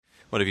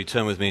What have you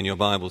turned with me in your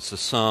Bibles to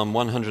Psalm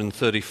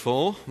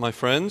 134, my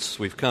friends?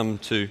 We've come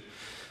to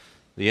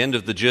the end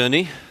of the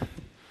journey,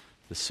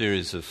 the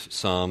series of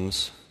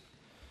Psalms,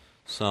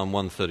 Psalm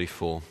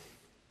 134.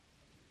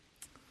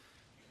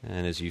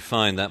 And as you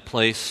find that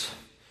place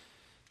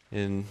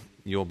in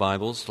your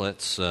Bibles,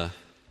 let's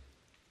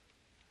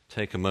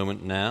take a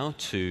moment now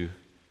to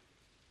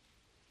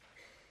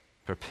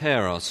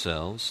prepare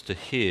ourselves to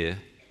hear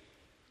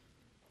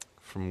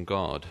from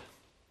God.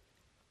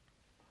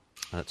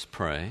 Let's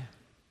pray.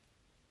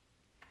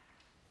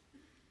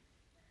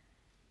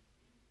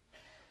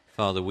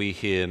 Father, we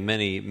hear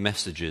many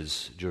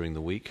messages during the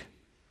week.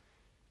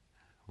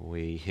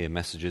 We hear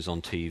messages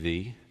on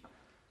TV.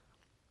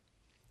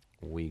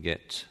 We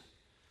get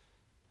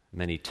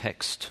many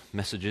text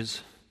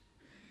messages,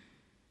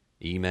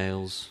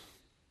 emails.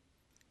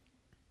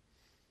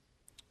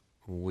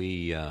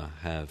 We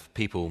have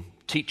people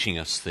teaching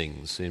us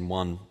things in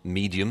one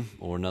medium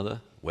or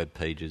another, web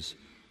pages,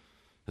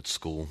 at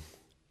school.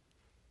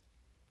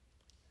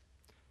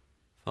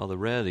 Father,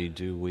 rarely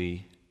do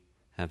we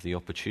have the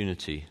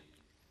opportunity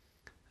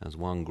as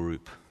one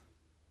group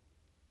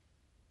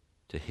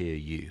to hear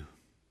you.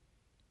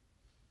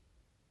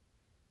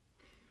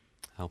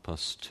 Help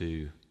us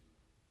to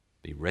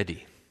be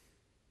ready,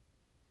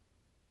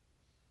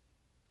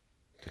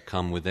 to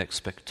come with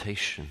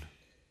expectation,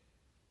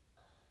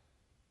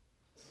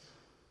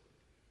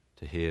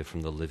 to hear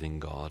from the living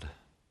God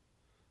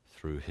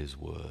through His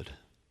Word.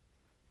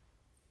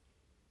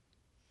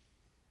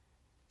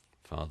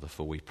 Father,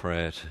 for we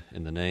pray it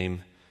in the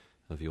name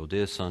of your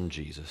dear Son,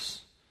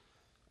 Jesus.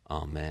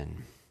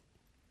 Amen.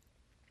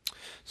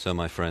 So,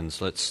 my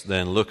friends, let's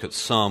then look at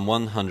Psalm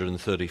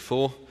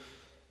 134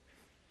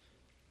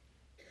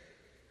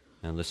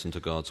 and listen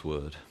to God's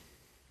word.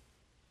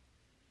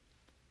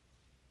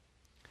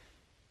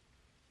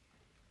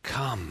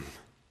 Come,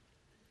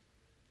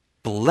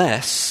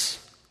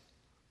 bless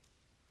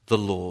the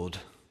Lord,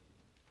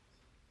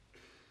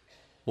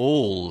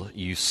 all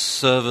you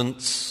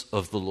servants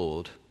of the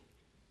Lord,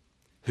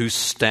 who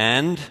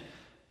stand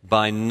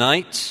by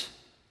night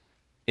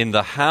in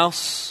the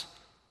house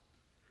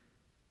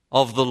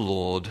of the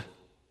Lord.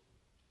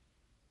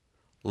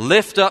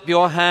 Lift up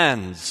your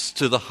hands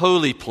to the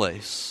holy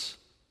place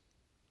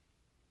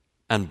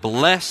and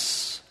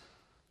bless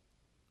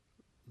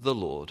the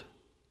Lord.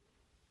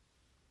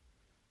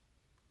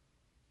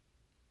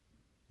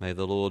 May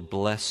the Lord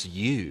bless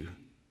you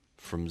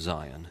from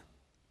Zion,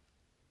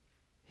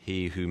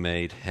 He who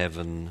made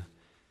heaven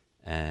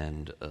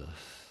and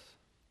earth.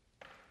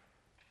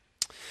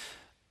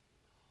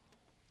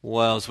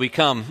 Well, as we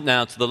come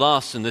now to the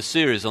last in this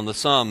series on the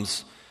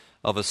Psalms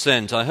of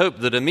Ascent, I hope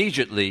that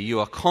immediately you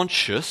are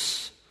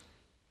conscious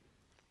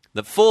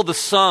that for the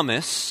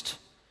psalmist,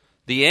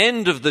 the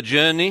end of the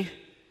journey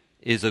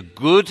is a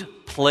good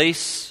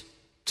place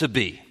to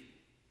be.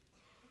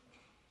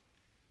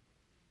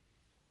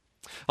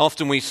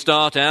 Often we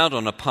start out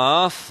on a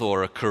path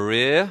or a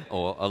career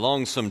or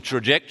along some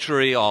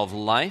trajectory of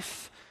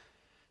life,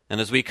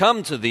 and as we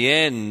come to the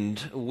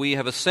end, we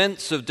have a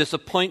sense of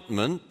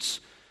disappointment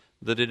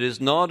that it is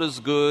not as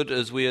good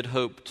as we had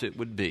hoped it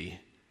would be.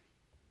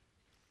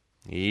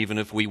 Even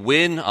if we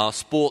win our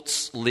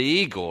sports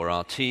league or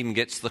our team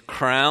gets the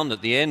crown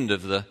at the end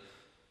of the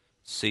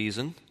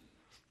season,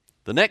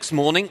 the next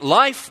morning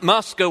life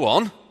must go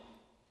on.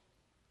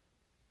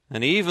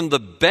 And even the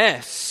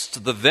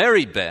best, the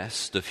very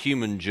best of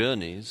human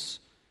journeys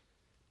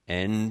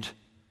end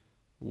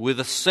with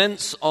a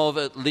sense of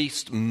at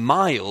least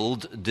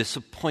mild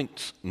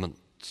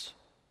disappointment.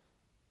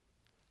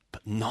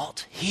 But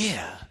not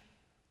here.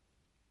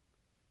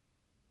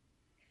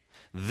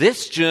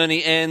 This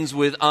journey ends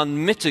with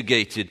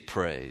unmitigated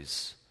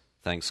praise,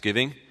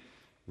 thanksgiving,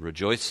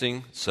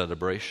 rejoicing,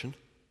 celebration,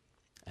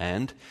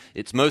 and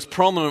its most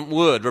prominent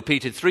word,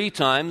 repeated 3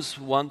 times,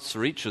 once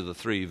for each of the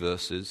 3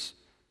 verses,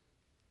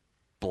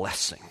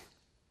 blessing.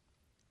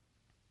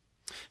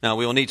 Now,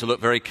 we will need to look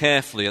very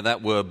carefully at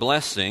that word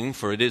blessing,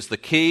 for it is the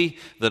key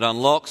that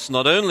unlocks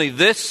not only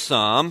this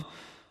psalm,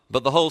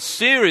 but the whole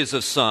series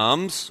of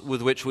psalms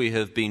with which we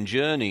have been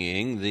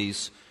journeying,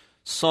 these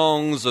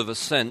songs of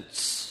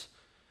ascents.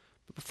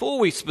 Before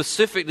we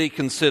specifically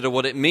consider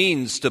what it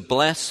means to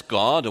bless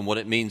God and what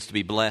it means to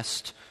be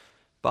blessed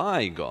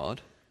by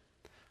God,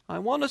 I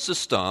want us to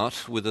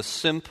start with a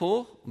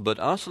simple but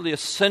utterly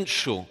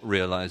essential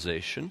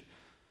realization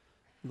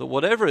that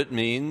whatever it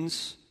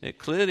means, it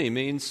clearly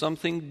means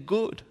something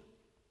good.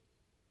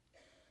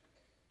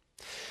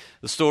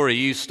 The story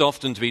used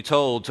often to be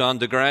told to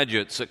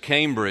undergraduates at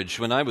Cambridge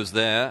when I was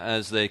there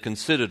as they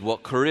considered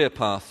what career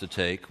path to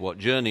take, what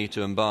journey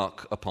to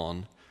embark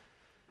upon,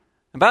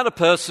 about a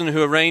person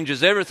who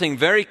arranges everything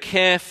very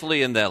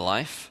carefully in their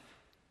life,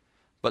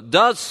 but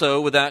does so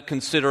without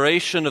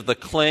consideration of the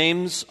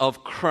claims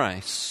of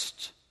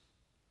Christ.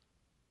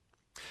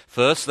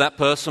 First, that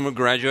person would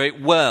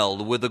graduate well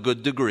with a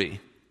good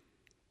degree.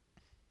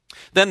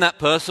 Then that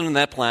person and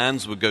their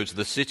plans would go to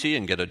the city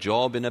and get a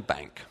job in a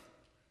bank.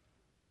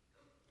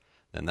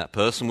 Then that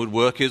person would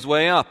work his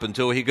way up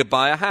until he could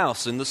buy a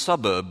house in the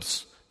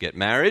suburbs, get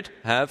married,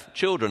 have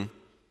children.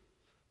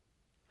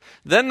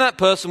 Then that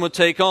person would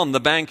take on the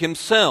bank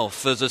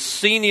himself as a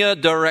senior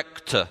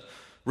director,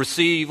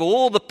 receive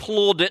all the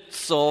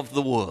plaudits of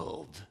the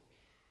world.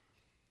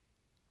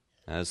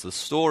 As the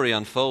story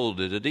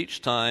unfolded, at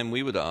each time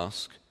we would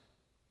ask,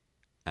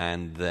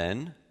 and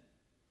then?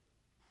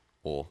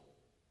 Or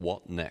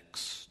what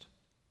next?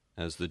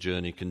 As the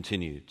journey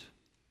continued.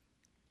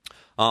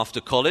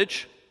 After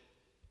college,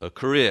 a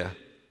career.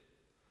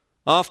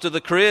 After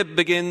the career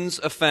begins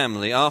a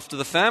family. After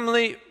the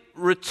family,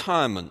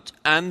 retirement.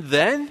 And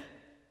then?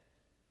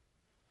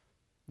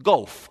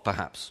 Golf,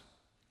 perhaps.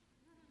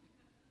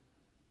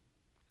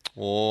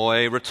 Or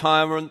a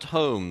retirement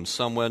home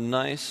somewhere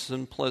nice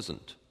and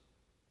pleasant.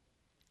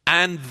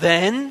 And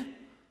then,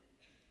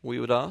 we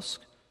would ask,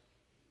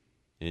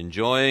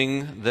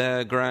 enjoying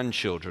their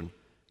grandchildren.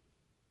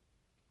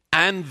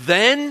 And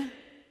then,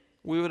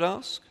 we would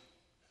ask,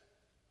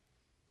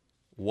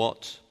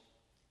 what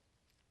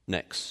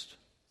next?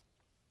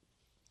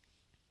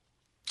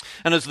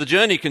 And as the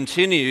journey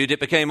continued, it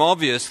became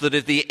obvious that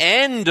if the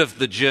end of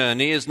the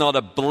journey is not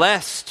a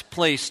blessed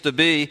place to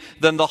be,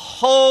 then the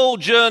whole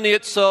journey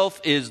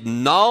itself is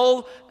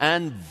null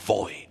and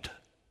void.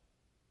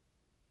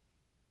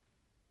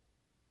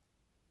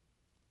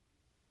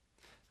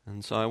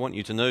 And so I want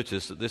you to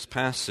notice that this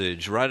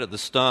passage, right at the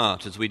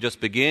start, as we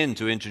just begin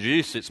to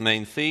introduce its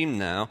main theme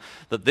now,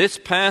 that this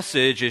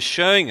passage is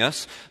showing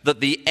us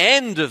that the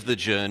end of the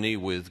journey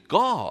with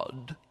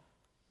God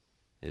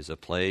is a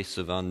place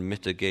of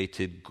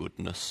unmitigated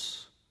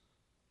goodness.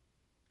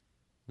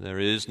 There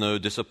is no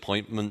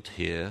disappointment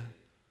here,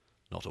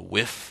 not a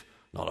whiff,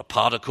 not a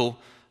particle,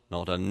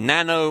 not a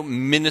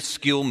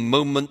nano-minuscule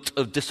moment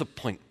of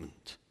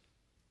disappointment.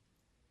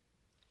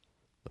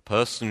 The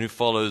person who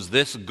follows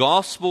this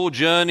gospel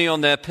journey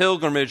on their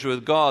pilgrimage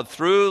with God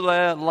through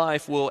their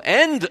life will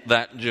end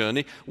that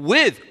journey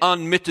with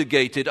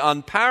unmitigated,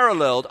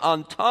 unparalleled,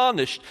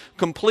 untarnished,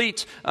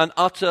 complete and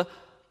utter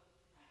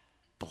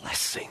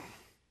blessing.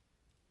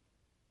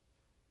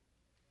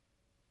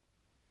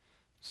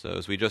 So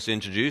as we just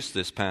introduced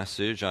this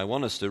passage, I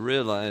want us to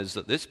realize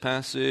that this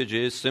passage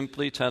is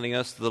simply telling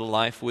us that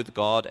life with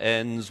God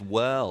ends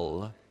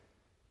well.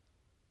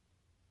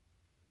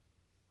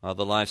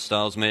 Other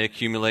lifestyles may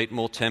accumulate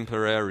more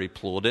temporary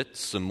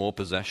plaudits and more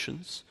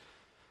possessions,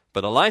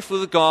 but a life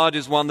with God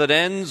is one that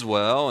ends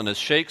well, and as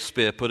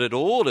Shakespeare put it,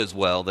 all is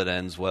well that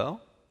ends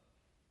well.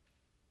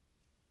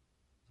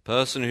 The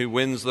person who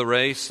wins the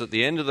race at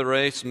the end of the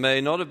race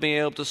may not have been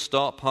able to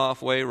stop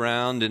halfway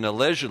round in a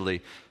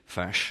leisurely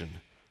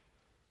fashion,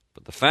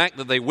 but the fact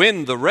that they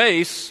win the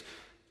race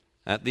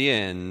at the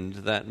end,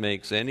 that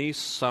makes any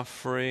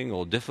suffering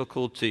or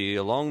difficulty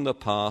along the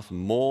path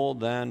more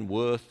than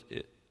worth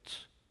it.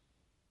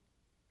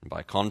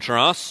 By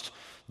contrast,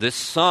 this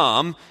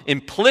psalm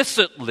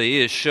implicitly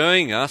is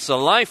showing us a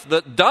life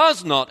that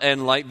does not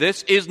end like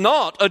this is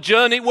not a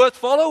journey worth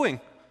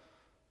following.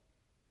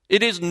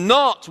 It is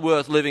not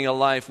worth living a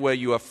life where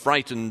you are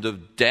frightened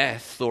of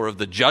death or of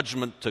the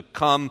judgment to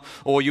come,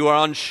 or you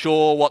are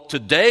unsure what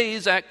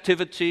today's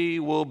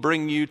activity will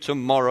bring you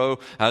tomorrow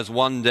as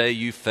one day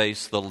you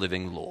face the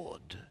living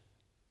Lord.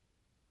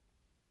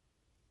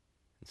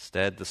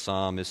 Instead, the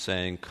psalm is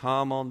saying,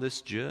 come on this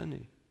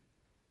journey.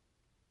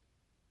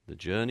 The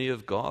journey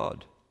of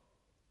God,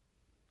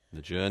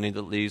 the journey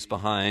that leaves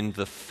behind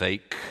the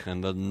fake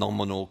and the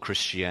nominal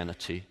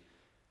Christianity,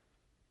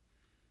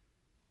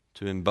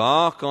 to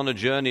embark on a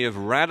journey of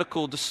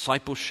radical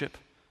discipleship,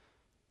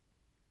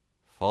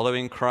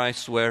 following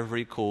Christ wherever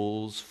he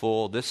calls.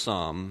 For this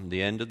psalm,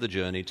 the end of the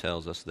journey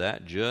tells us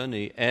that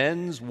journey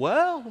ends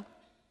well.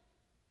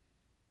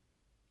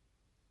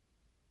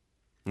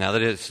 Now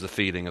that is the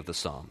feeling of the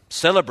psalm.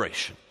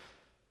 Celebration.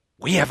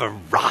 We have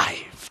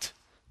arrived.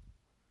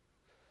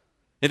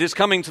 It is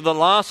coming to the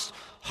last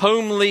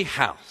homely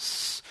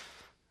house,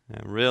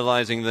 and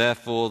realizing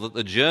therefore that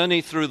the journey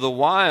through the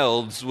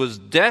wilds was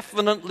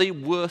definitely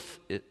worth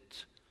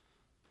it.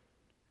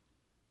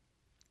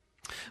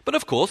 But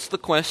of course, the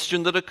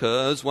question that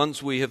occurs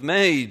once we have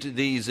made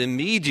these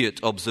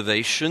immediate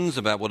observations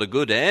about what a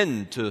good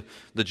end to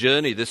the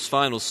journey this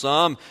final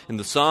psalm in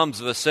the Psalms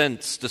of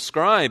Ascents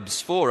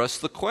describes for us,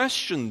 the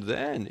question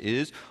then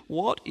is,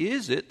 what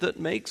is it that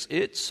makes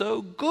it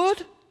so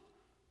good?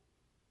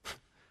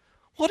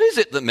 What is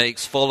it that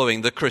makes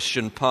following the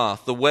Christian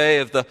path, the way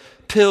of the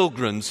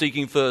pilgrim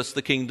seeking first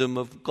the kingdom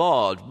of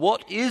God,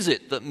 what is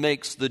it that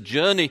makes the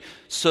journey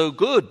so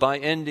good by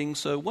ending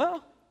so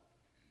well?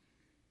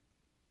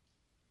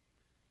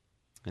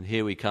 And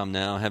here we come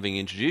now, having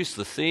introduced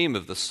the theme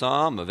of the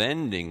psalm of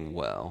ending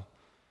well,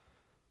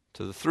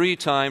 to the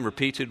 3-time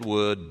repeated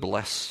word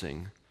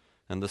blessing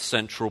and the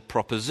central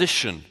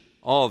proposition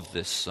of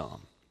this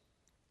psalm.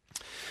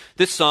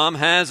 This psalm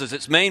has as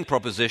its main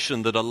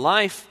proposition that a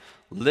life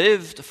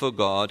lived for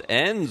God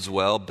ends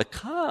well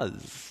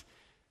because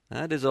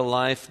that is a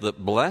life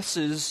that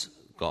blesses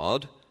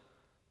God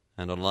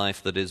and a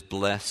life that is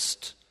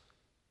blessed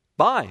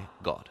by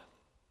God.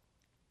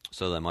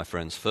 So then, my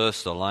friends,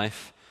 first, a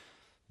life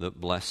that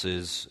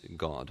blesses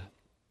God.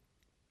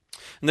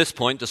 And this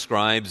point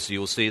describes,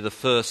 you'll see, the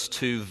first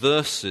two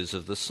verses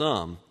of the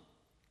psalm.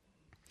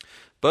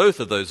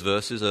 Both of those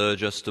verses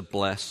urge us to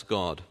bless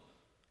God.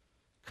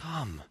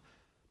 Come,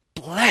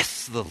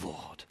 bless the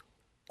Lord,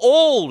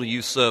 all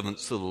you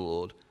servants of the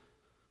Lord,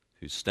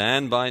 who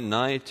stand by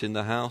night in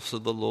the house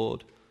of the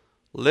Lord.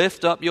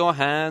 Lift up your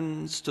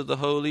hands to the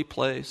holy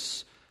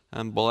place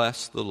and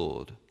bless the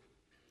Lord.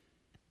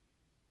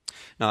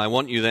 Now, I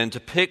want you then to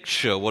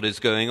picture what is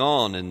going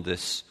on in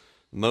this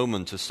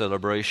moment of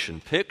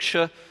celebration.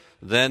 Picture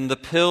then the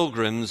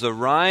pilgrims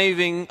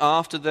arriving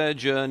after their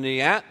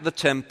journey at the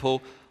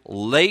temple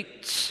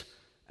late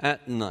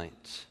at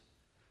night.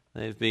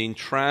 They've been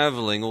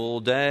traveling all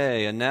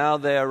day, and now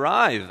they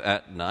arrive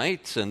at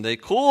night, and they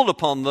call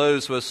upon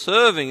those who are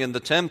serving in the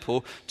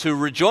temple to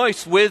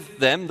rejoice with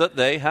them that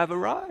they have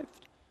arrived.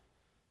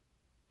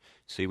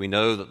 See, we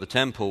know that the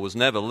temple was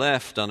never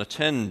left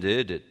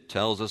unattended. It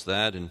tells us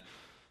that in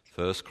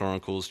 1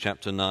 Chronicles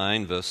chapter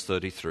 9, verse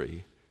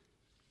 33.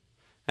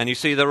 And you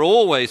see, there are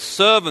always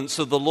servants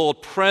of the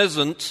Lord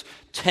present,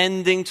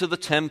 tending to the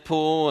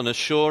temple and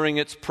assuring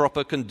its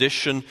proper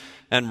condition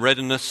and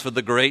readiness for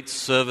the great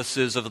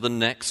services of the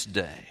next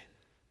day.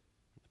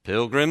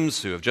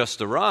 Pilgrims who have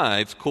just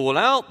arrived call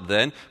out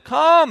then,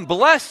 "Come,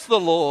 bless the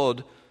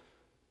Lord,"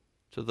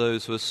 to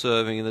those who are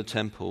serving in the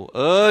temple,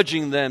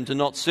 urging them to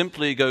not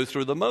simply go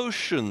through the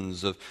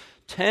motions of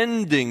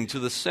tending to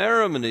the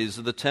ceremonies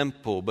of the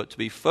temple, but to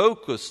be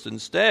focused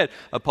instead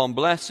upon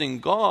blessing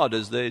God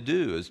as they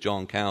do, as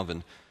John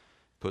Calvin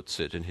puts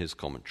it in his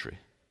commentary.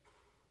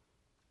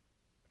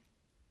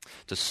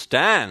 To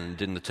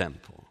stand in the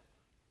temple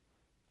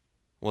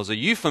was a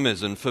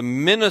euphemism for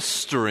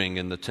ministering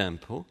in the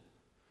temple,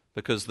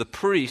 because the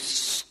priests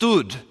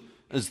stood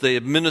as they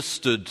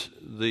administered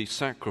the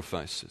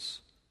sacrifices.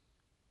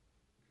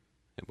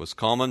 It was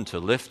common to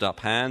lift up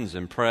hands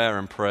in prayer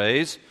and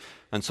praise,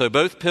 and so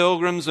both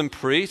pilgrims and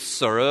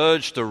priests are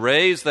urged to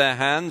raise their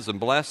hands and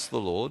bless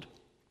the Lord.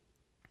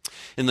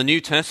 In the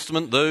New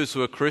Testament, those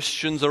who are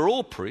Christians are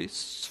all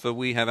priests, for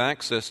we have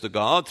access to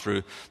God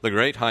through the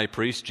great high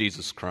priest,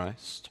 Jesus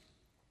Christ.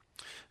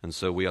 And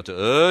so we are to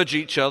urge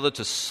each other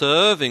to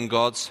serve in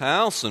God's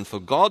house and for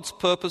God's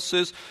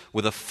purposes,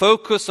 with a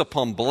focus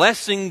upon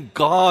blessing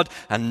God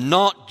and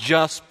not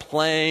just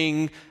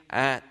playing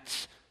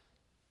at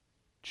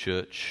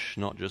church,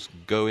 not just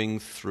going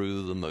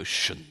through the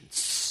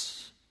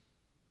motions.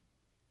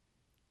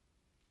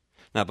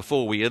 Now,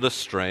 before we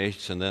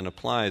illustrate and then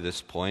apply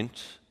this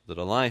point, that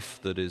a life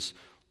that is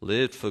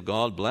lived for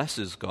God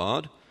blesses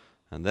God,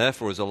 and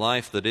therefore is a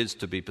life that is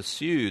to be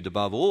pursued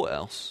above all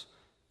else,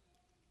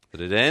 that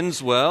it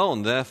ends well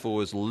and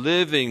therefore is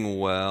living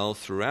well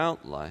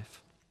throughout life.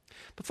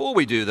 Before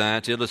we do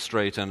that,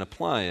 illustrate and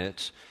apply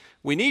it,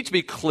 we need to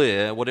be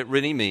clear what it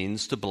really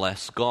means to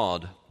bless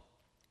God.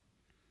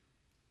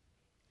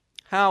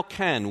 How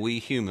can we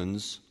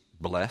humans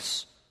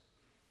bless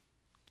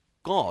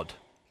God?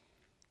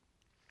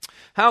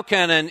 How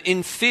can an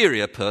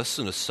inferior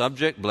person, a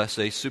subject, bless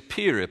a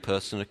superior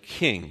person, a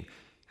king?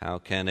 How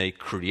can a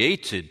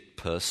created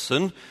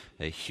person,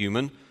 a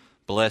human,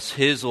 bless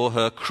his or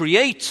her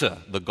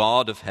creator, the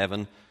God of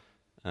heaven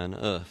and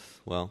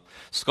earth? Well,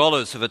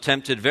 scholars have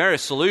attempted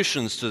various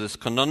solutions to this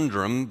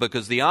conundrum,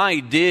 because the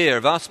idea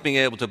of us being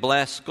able to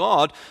bless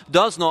God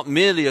does not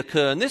merely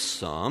occur in this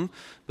psalm,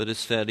 but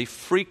is fairly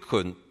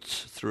frequent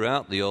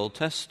throughout the Old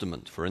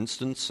Testament. For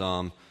instance,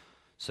 Psalm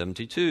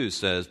 72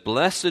 says,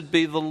 "Blessed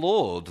be the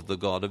Lord, the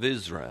God of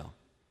Israel."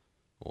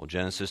 Or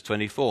Genesis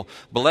 24,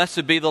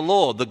 "Blessed be the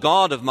Lord, the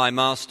God of my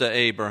master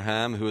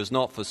Abraham, who has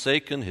not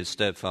forsaken his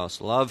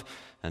steadfast love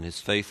and his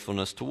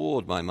faithfulness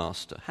toward my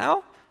master."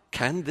 How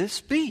can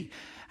this be?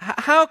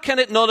 How can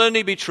it not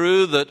only be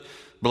true that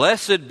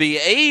blessed be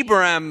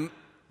Abraham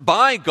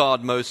by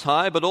God Most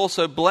High, but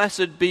also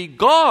blessed be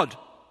God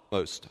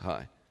Most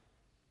High?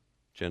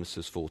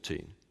 Genesis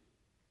 14.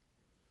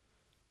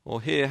 Or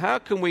here, how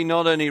can we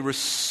not only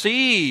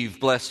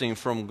receive blessing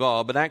from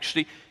God, but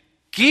actually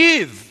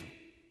give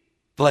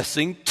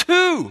blessing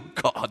to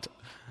God?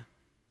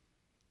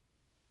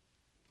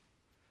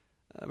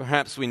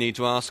 Perhaps we need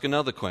to ask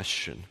another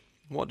question.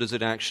 What does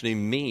it actually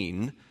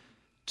mean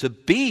to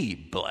be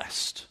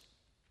blessed?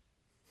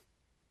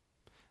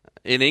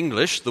 In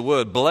English, the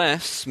word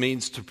bless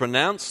means to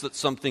pronounce that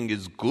something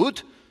is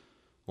good,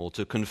 or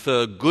to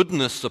confer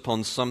goodness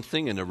upon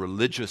something in a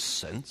religious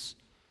sense.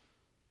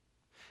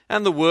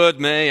 And the word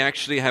may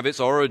actually have its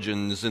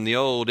origins in the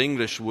Old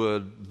English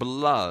word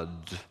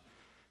blood.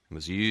 It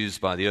was used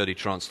by the early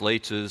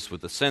translators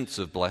with the sense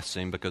of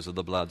blessing because of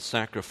the blood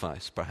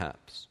sacrifice,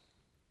 perhaps.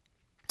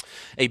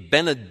 A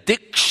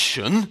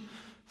benediction,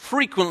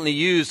 frequently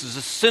used as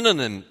a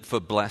synonym for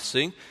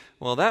blessing,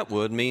 well, that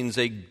word means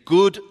a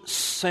good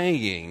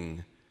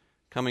saying,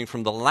 coming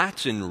from the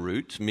Latin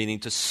root,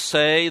 meaning to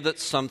say that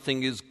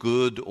something is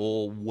good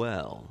or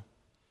well.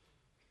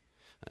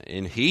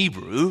 In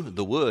Hebrew,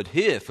 the word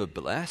here for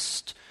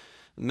blessed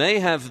may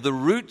have the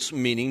root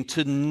meaning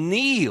to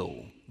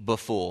kneel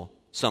before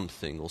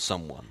something or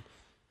someone,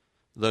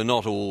 though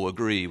not all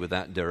agree with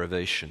that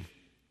derivation.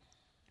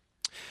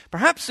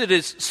 Perhaps it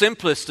is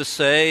simplest to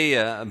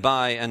say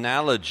by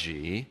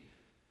analogy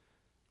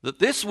that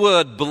this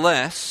word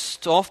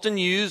blessed, often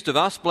used of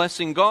us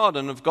blessing God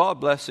and of God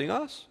blessing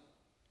us,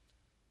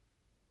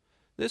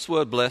 this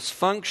word blessed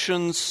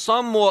functions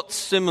somewhat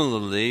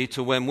similarly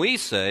to when we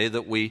say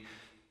that we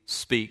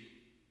speak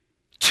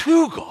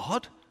to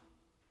God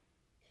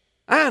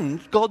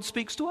and God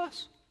speaks to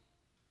us.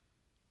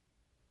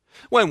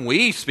 When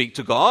we speak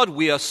to God,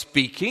 we are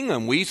speaking,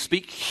 and we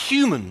speak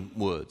human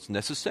words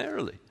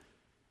necessarily.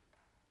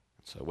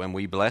 So when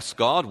we bless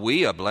God,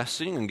 we are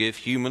blessing and give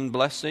human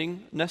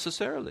blessing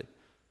necessarily.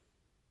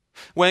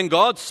 When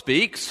God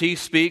speaks, he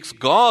speaks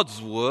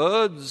God's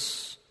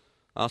words,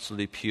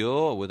 utterly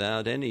pure,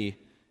 without any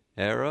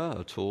error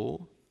at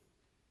all.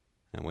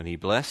 And when he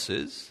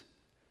blesses,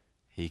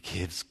 he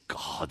gives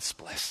God's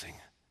blessing.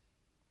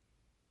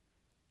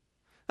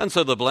 And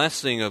so the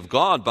blessing of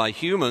God by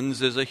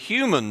humans is a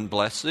human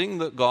blessing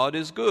that God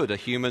is good, a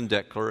human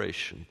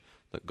declaration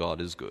that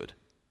God is good.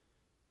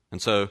 And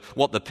so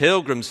what the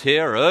pilgrims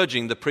here are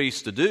urging the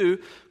priest to do,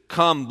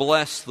 come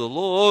bless the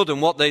Lord,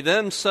 and what they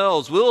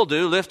themselves will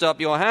do, lift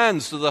up your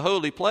hands to the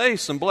holy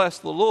place and bless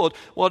the Lord.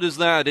 What is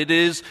that? It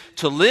is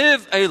to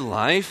live a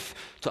life,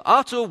 to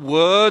utter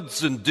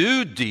words and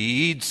do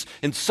deeds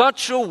in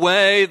such a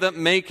way that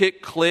make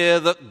it clear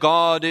that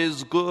God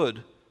is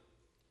good.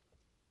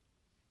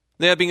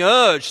 They are being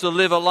urged to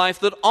live a life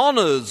that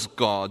honors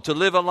God, to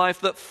live a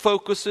life that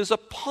focuses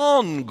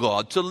upon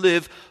God, to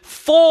live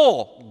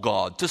for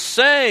God, to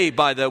say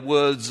by their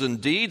words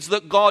and deeds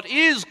that God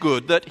is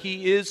good, that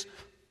he is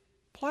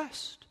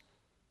blessed.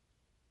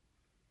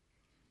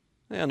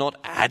 They are not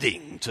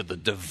adding to the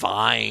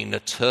divine,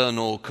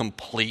 eternal,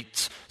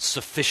 complete,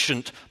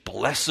 sufficient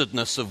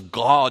blessedness of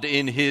God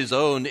in his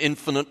own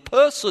infinite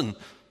person.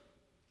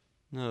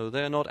 No,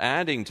 they are not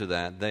adding to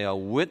that. They are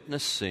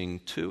witnessing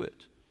to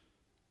it.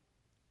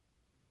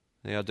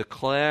 They are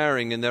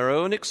declaring in their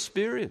own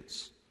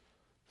experience,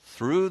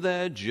 through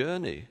their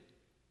journey,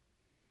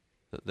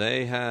 that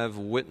they have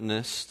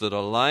witnessed that a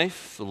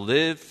life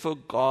lived for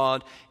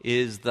God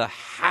is the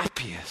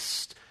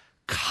happiest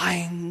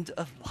kind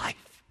of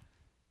life.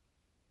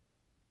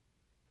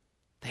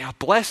 They are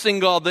blessing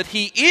God that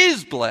he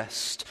is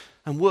blessed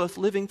and worth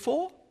living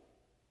for.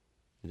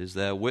 It is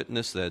their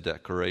witness, their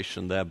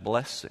declaration, their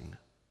blessing.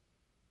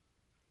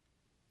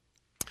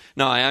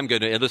 Now, I am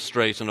going to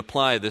illustrate and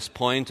apply this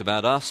point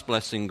about us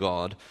blessing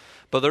God,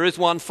 but there is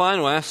one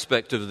final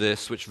aspect of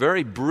this which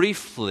very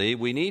briefly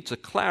we need to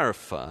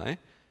clarify,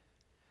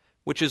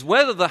 which is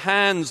whether the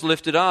hands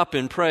lifted up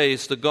in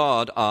praise to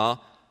God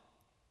are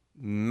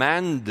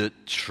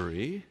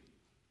mandatory,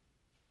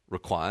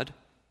 required,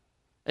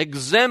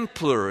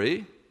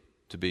 exemplary,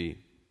 to be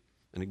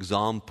an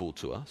example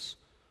to us,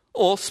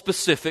 or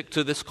specific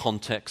to this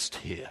context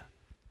here.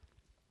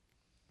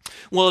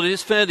 Well, it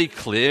is fairly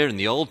clear in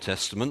the Old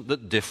Testament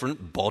that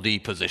different body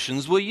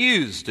positions were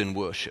used in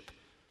worship.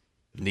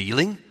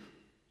 Kneeling,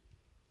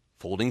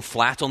 falling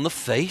flat on the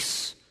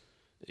face,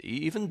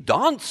 even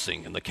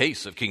dancing in the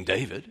case of King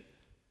David.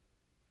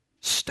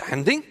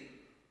 Standing,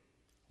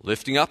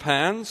 lifting up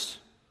hands,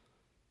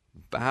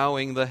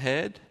 bowing the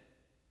head,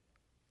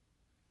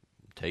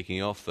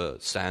 taking off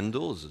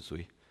sandals as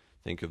we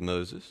think of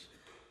Moses.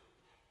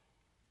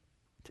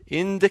 To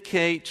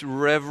indicate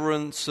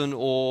reverence and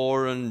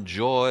awe and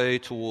joy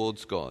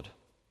towards God.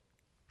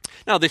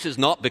 Now, this is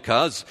not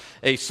because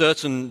a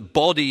certain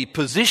body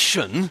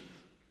position,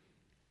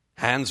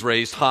 hands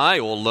raised high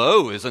or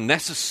low, is a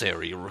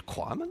necessary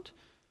requirement.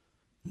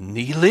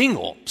 Kneeling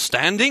or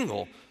standing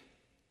or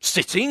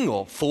sitting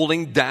or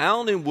falling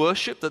down in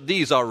worship, that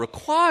these are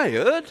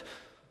required,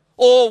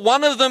 or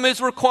one of them is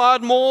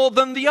required more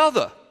than the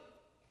other.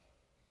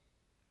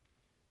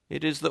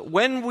 It is that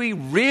when we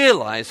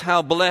realize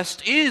how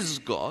blessed is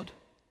God,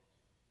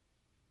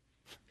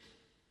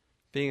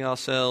 being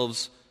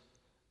ourselves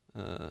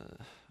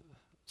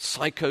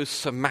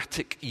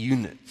psychosomatic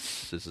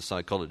units, as a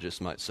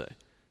psychologist might say.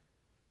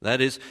 That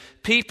is,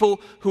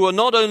 people who are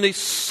not only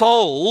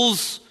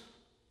souls,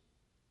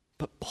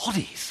 but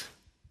bodies.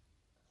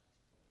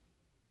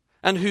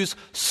 And whose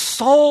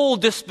soul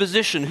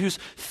disposition, whose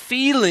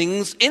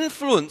feelings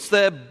influence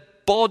their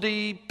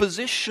body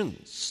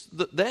positions.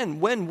 That then,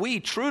 when we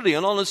truly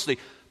and honestly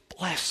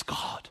bless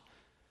God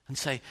and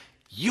say,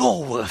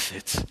 "You're worth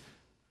it,"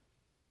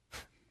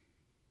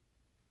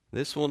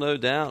 this will no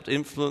doubt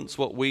influence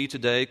what we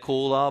today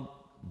call our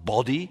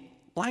body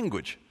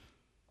language.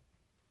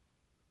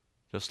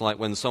 Just like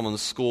when someone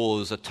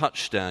scores a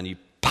touchdown, you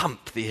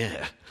pump the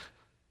air.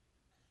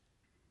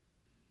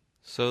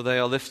 So they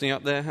are lifting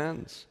up their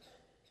hands.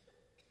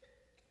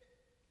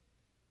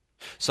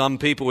 Some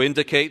people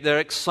indicate their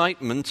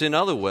excitement in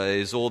other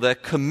ways, or their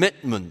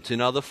commitment in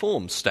other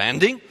forms,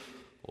 standing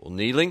or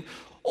kneeling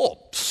or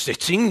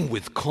sitting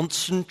with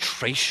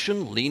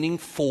concentration, leaning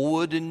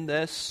forward in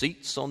their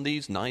seats on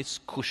these nice,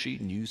 cushy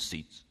new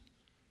seats.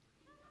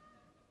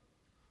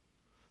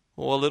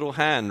 or a little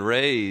hand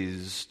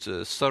raised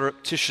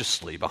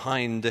surreptitiously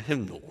behind a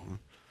hymnal.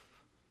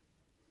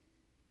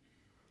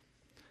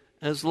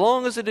 As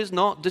long as it is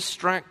not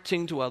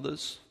distracting to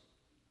others,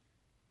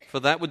 for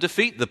that would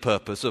defeat the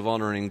purpose of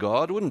honoring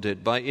God, wouldn't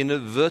it, by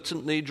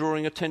inadvertently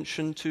drawing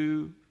attention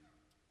to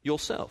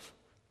yourself.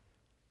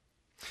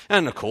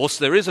 And of course,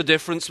 there is a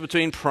difference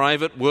between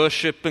private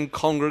worship and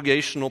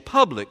congregational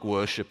public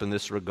worship in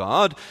this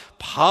regard.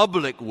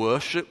 Public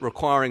worship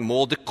requiring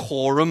more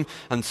decorum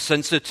and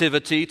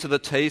sensitivity to the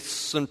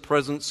tastes and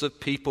presence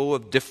of people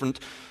of different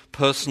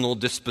personal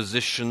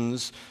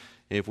dispositions,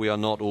 if we are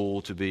not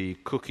all to be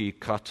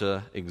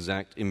cookie-cutter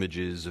exact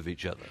images of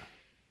each other.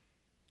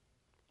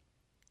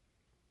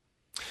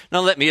 Now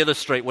let me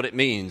illustrate what it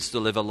means to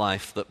live a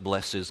life that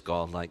blesses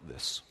God like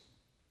this.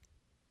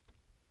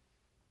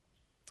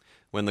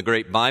 When the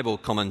great Bible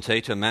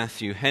commentator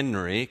Matthew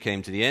Henry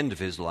came to the end of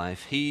his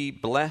life, he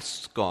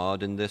blessed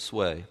God in this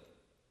way.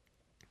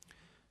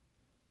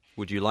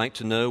 Would you like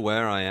to know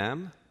where I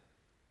am?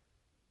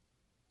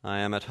 I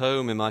am at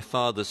home in my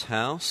Father's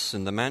house,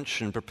 in the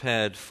mansion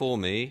prepared for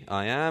me.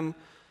 I am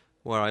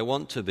where I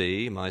want to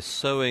be. My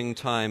sowing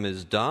time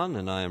is done,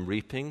 and I am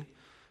reaping.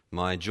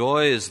 My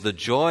joy is the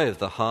joy of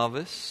the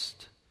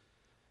harvest.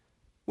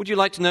 Would you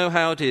like to know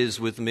how it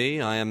is with me?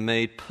 I am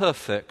made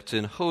perfect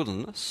in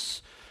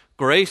holiness.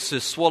 Grace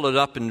is swallowed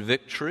up in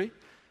victory.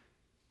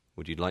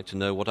 Would you like to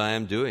know what I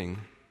am doing?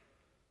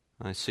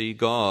 I see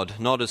God,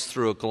 not as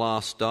through a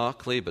glass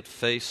darkly, but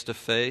face to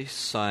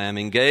face. I am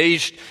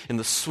engaged in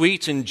the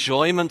sweet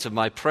enjoyment of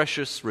my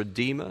precious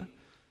Redeemer.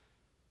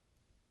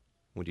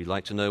 Would you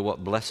like to know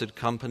what blessed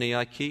company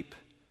I keep?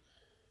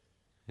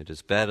 It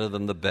is better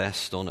than the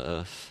best on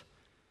earth.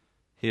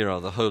 Here are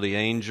the holy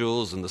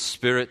angels and the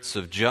spirits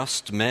of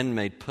just men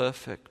made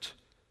perfect.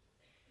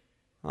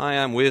 I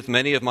am with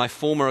many of my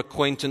former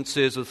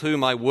acquaintances with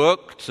whom I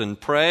worked and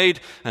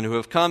prayed and who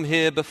have come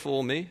here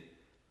before me.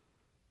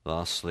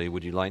 Lastly,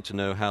 would you like to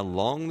know how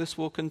long this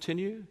will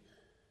continue?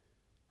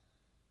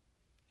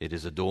 It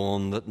is a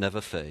dawn that never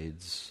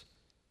fades.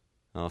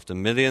 After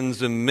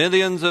millions and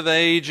millions of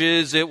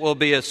ages, it will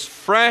be as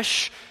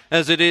fresh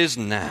as it is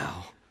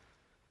now.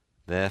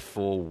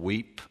 Therefore,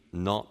 weep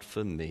not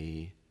for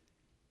me.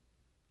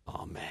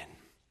 Amen.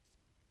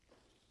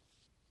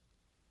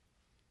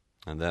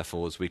 And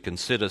therefore, as we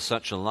consider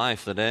such a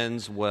life that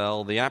ends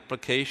well, the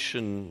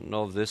application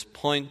of this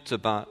point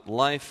about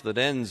life that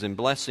ends in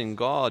blessing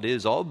God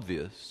is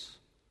obvious.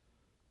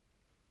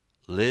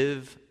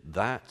 Live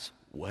that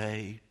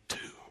way too.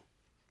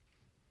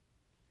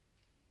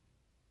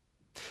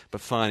 But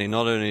finally,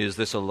 not only is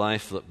this a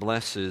life that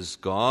blesses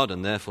God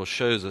and therefore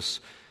shows us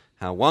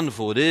how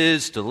wonderful it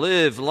is to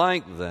live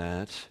like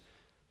that,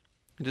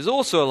 it is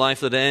also a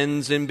life that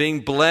ends in being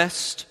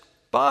blessed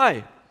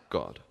by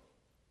God.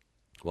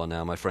 Well,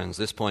 now, my friends,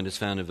 this point is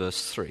found in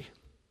verse 3.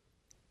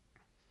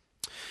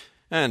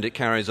 And it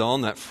carries on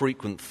that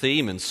frequent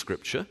theme in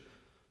Scripture,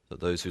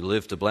 that those who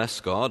live to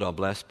bless God are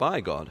blessed by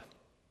God.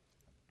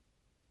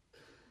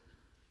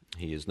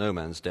 He is no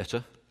man's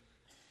debtor.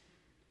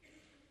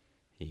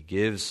 He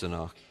gives and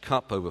our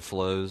cup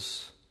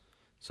overflows.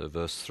 So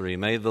verse 3,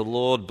 may the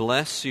Lord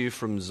bless you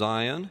from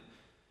Zion,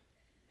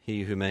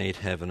 he who made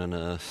heaven and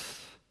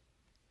earth.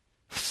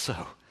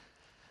 So,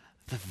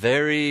 the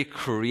very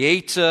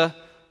creator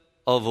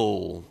of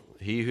all,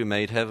 he who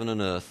made heaven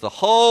and earth, the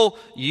whole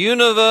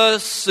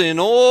universe in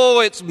all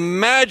its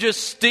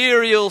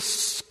magisterial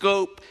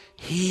scope,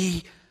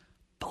 he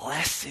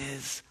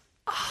blesses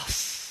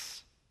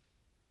us.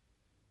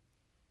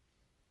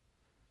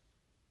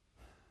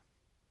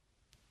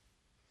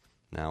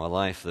 Now, a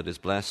life that is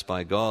blessed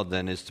by God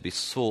then is to be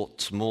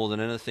sought more than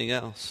anything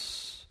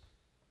else.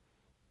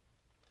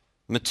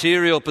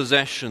 Material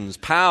possessions,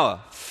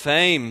 power,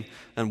 fame,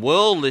 and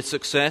worldly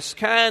success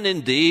can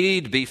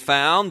indeed be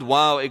found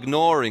while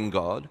ignoring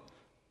God.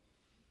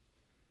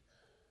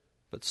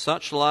 But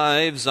such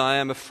lives, I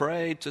am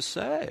afraid to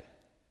say,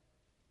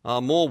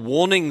 are more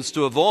warnings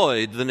to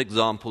avoid than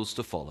examples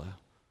to follow.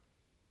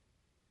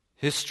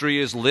 History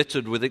is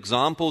littered with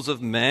examples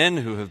of men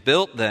who have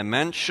built their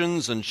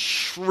mansions and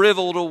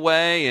shriveled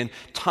away in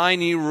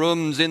tiny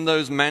rooms in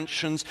those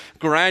mansions,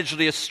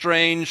 gradually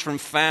estranged from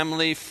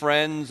family,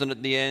 friends, and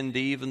at the end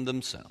even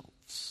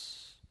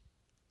themselves.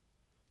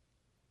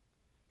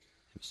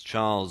 It was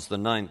Charles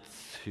IX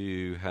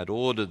who had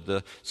ordered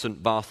the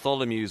St.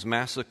 Bartholomew's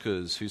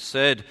massacres, who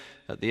said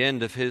at the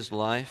end of his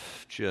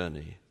life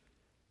journey,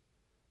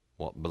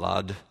 "What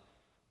blood,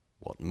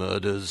 what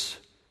murders,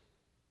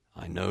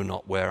 I know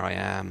not where I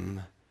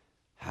am.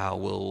 How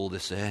will all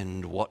this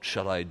end? What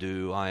shall I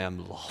do? I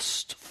am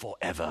lost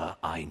forever,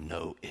 I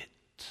know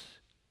it."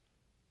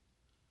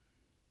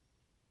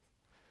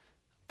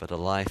 But a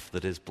life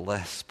that is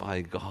blessed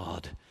by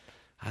God,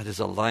 that is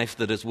a life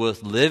that is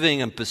worth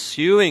living and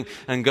pursuing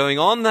and going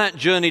on that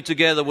journey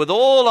together with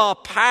all our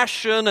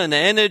passion and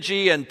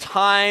energy and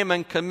time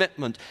and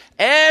commitment,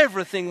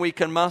 everything we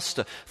can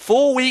muster,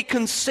 for we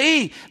can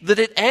see that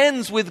it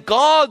ends with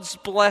God's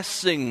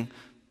blessing,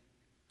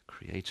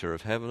 Creator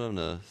of heaven and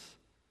earth,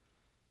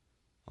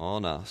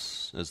 on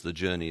us as the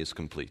journey is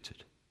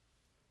completed.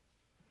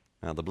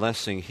 Now, the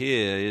blessing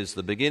here is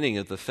the beginning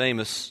of the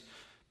famous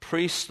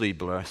priestly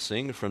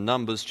blessing from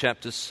Numbers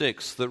chapter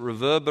 6 that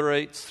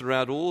reverberates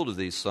throughout all of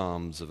these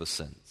Psalms of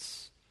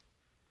Ascents.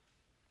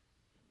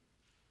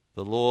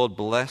 The Lord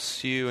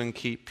bless you and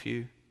keep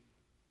you.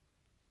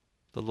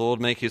 The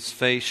Lord make his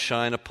face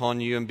shine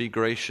upon you and be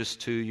gracious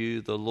to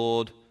you. The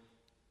Lord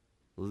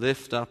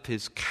lift up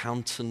his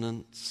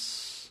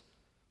countenance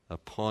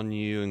upon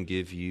you and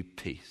give you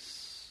peace.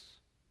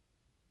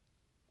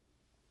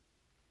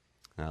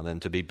 Now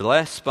then, to be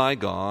blessed by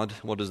God,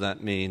 what does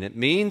that mean? It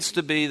means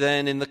to be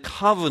then in the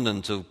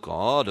covenant of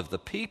God, of the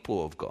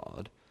people of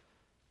God,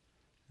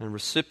 and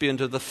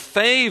recipient of the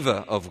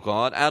favor of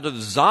God out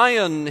of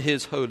Zion,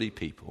 his holy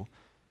people.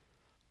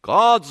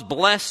 God's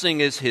blessing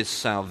is his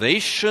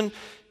salvation,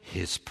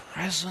 his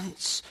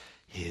presence,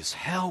 his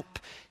help,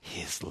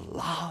 his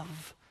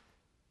love.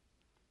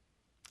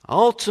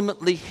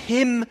 Ultimately,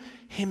 him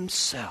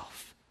himself.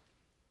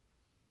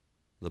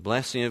 The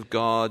blessing of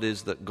God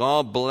is that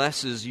God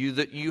blesses you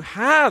that you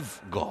have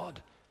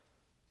God,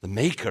 the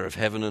maker of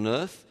heaven and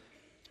earth,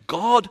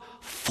 God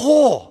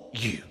for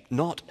you,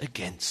 not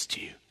against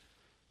you.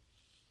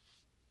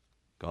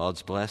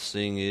 God's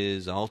blessing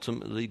is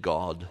ultimately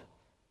God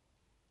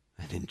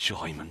and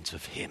enjoyment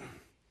of him.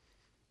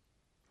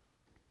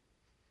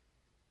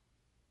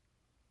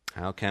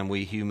 How can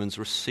we humans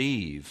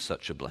receive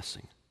such a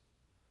blessing?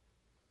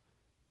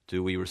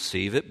 Do we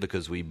receive it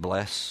because we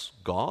bless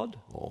God,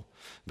 or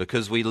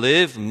because we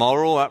live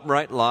moral,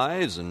 upright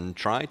lives and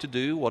try to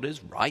do what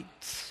is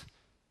right?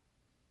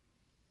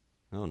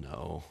 Oh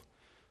no.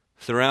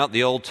 Throughout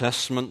the Old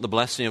Testament, the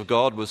blessing of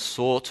God was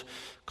sought,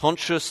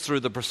 conscious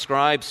through the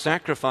prescribed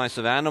sacrifice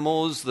of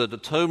animals that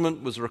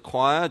atonement was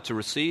required to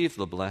receive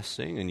the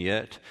blessing, and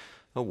yet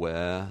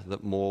aware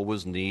that more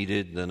was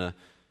needed than a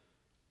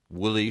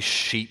woolly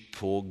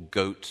sheep or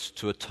goat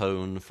to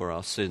atone for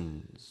our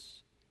sins.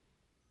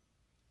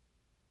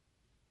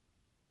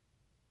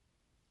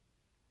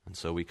 And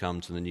so we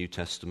come to the New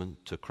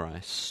Testament, to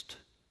Christ,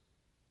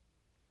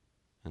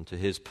 and to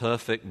his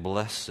perfect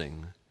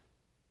blessing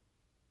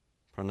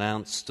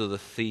pronounced to the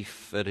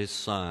thief at his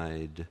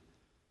side,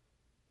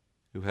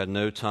 who had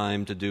no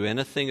time to do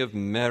anything of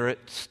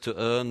merit to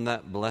earn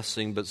that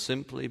blessing, but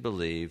simply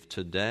believed,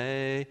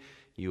 today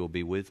you will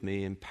be with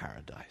me in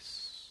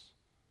paradise.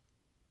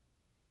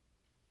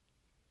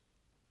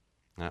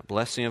 That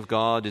blessing of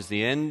God is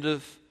the end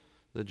of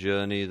the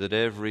journey that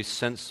every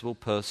sensible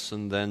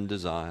person then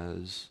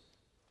desires.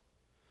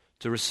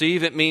 To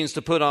receive it means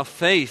to put our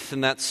faith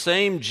in that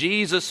same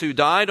Jesus who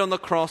died on the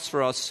cross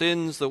for our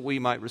sins that we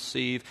might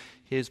receive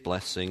his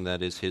blessing,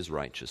 that is his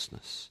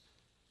righteousness.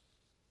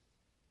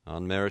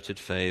 Unmerited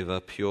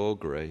favor, pure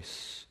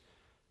grace.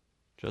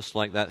 Just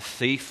like that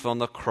thief on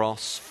the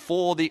cross,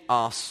 for the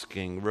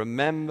asking,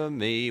 remember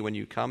me when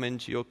you come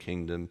into your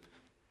kingdom.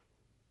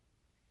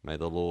 May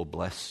the Lord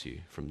bless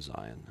you from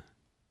Zion.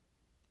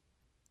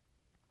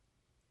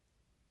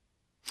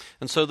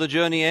 And so the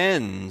journey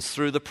ends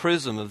through the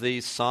prism of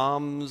these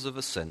Psalms of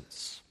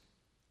Ascents.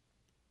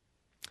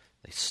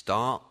 They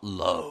start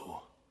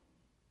low,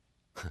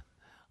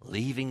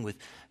 leaving with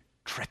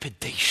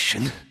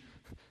trepidation.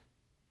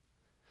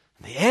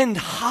 They end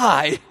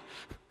high,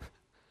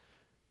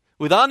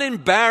 with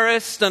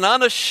unembarrassed and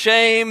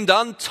unashamed,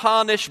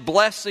 untarnished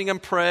blessing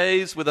and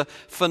praise, with a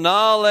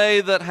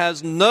finale that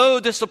has no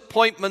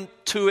disappointment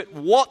to it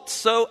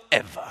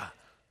whatsoever.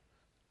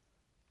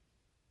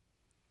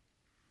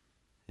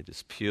 It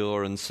is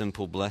pure and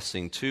simple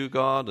blessing to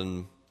God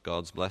and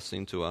God's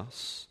blessing to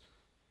us.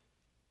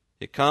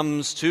 It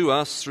comes to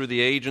us through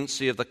the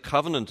agency of the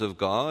covenant of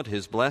God,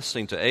 his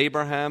blessing to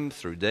Abraham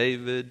through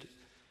David.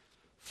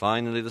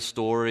 Finally, the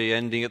story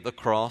ending at the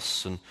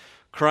cross and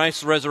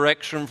Christ's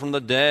resurrection from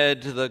the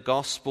dead, the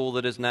gospel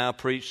that is now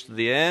preached to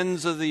the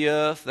ends of the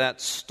earth,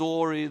 that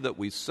story that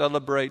we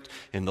celebrate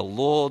in the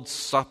Lord's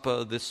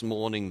Supper this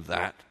morning,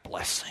 that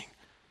blessing.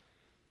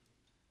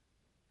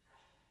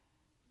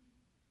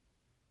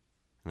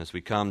 And as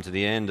we come to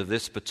the end of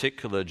this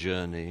particular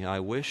journey, I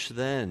wish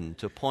then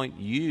to point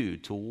you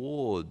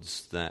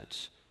towards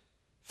that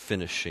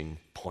finishing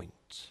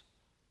point.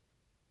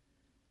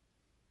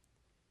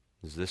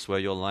 Is this where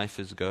your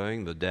life is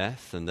going, the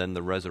death and then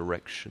the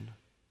resurrection?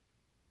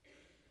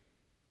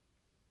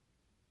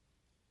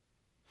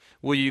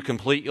 Will you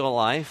complete your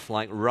life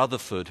like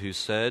Rutherford, who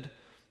said,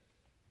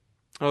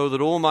 "Oh,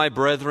 that all my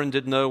brethren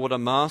did know what a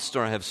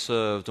master I have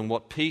served, and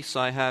what peace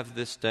I have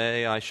this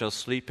day. I shall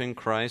sleep in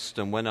Christ,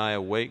 and when I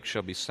awake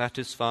shall be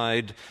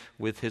satisfied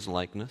with his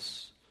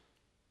likeness."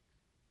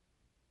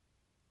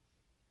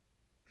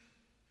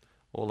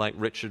 Or like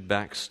Richard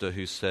Baxter,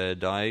 who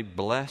said, "I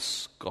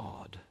bless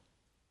God.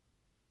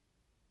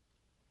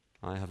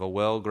 I have a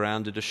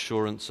well-grounded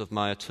assurance of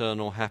my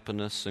eternal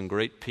happiness and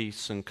great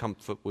peace and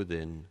comfort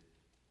within."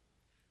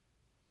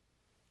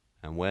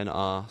 And when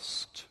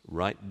asked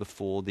right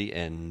before the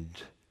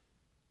end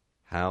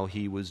how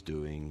he was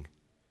doing,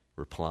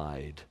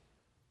 replied,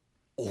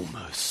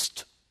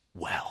 "Almost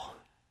well."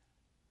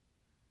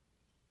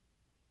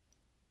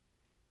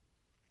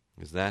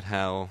 Is that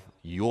how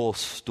your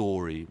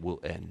story will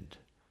end?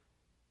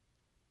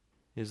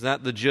 Is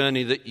that the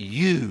journey that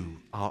you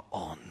are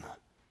on?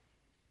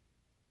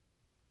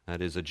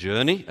 That is a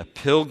journey, a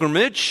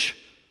pilgrimage,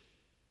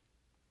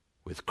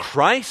 with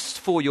Christ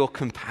for your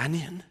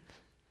companion,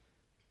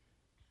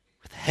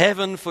 with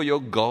heaven for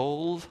your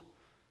goal,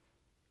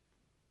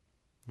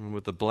 and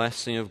with the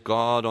blessing of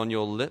God on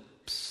your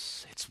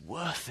lips. It's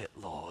worth it,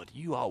 Lord.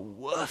 You are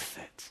worth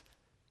it.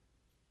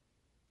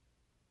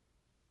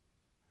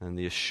 And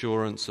the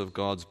assurance of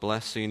God's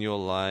blessing in your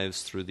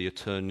lives through the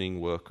atoning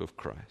work of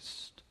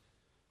Christ.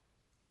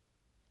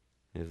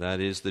 If that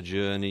is the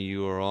journey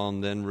you are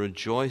on, then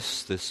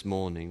rejoice this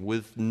morning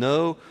with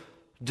no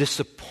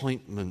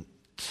disappointment.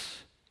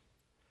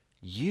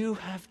 You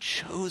have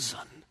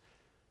chosen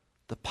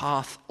the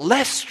path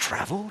less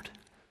traveled,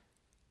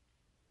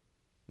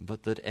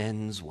 but that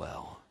ends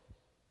well.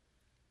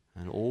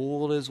 And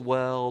all is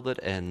well that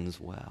ends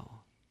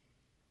well.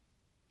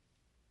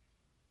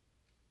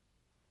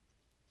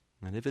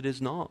 And if it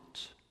is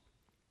not,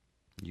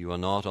 you are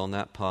not on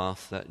that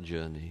path, that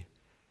journey,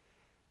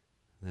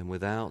 then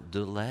without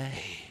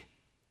delay,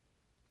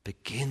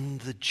 begin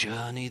the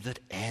journey that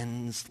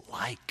ends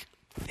like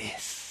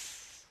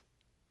this.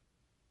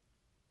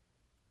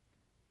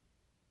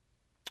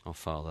 Oh,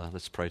 Father,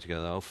 let's pray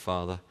together. Oh,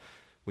 Father,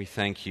 we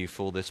thank you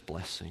for this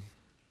blessing.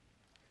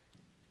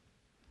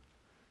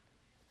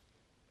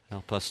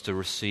 Help us to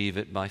receive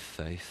it by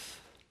faith.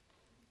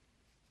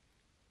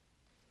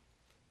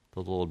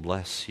 The Lord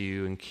bless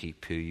you and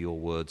keep you, your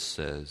word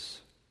says.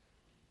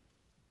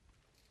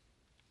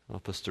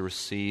 Help us to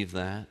receive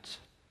that,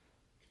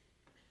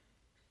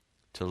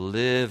 to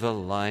live a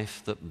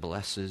life that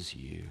blesses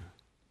you,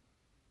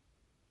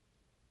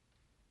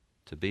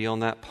 to be on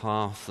that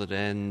path that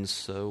ends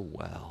so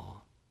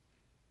well,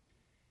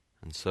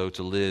 and so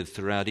to live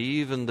throughout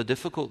even the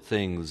difficult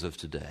things of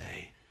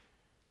today,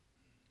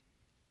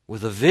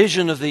 with a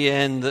vision of the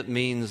end that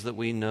means that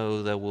we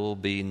know there will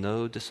be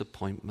no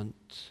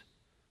disappointment,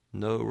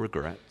 no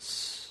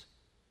regrets,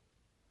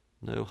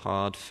 no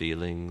hard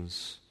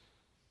feelings,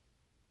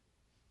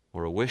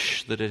 or a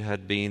wish that it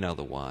had been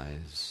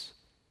otherwise,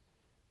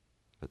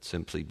 but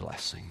simply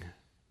blessing.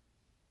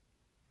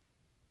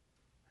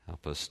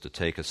 Help us to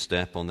take a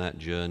step on that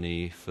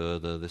journey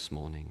further this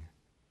morning.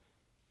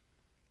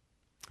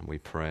 And we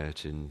pray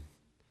it in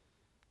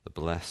the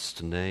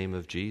blessed name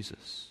of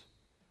Jesus.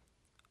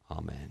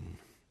 Amen.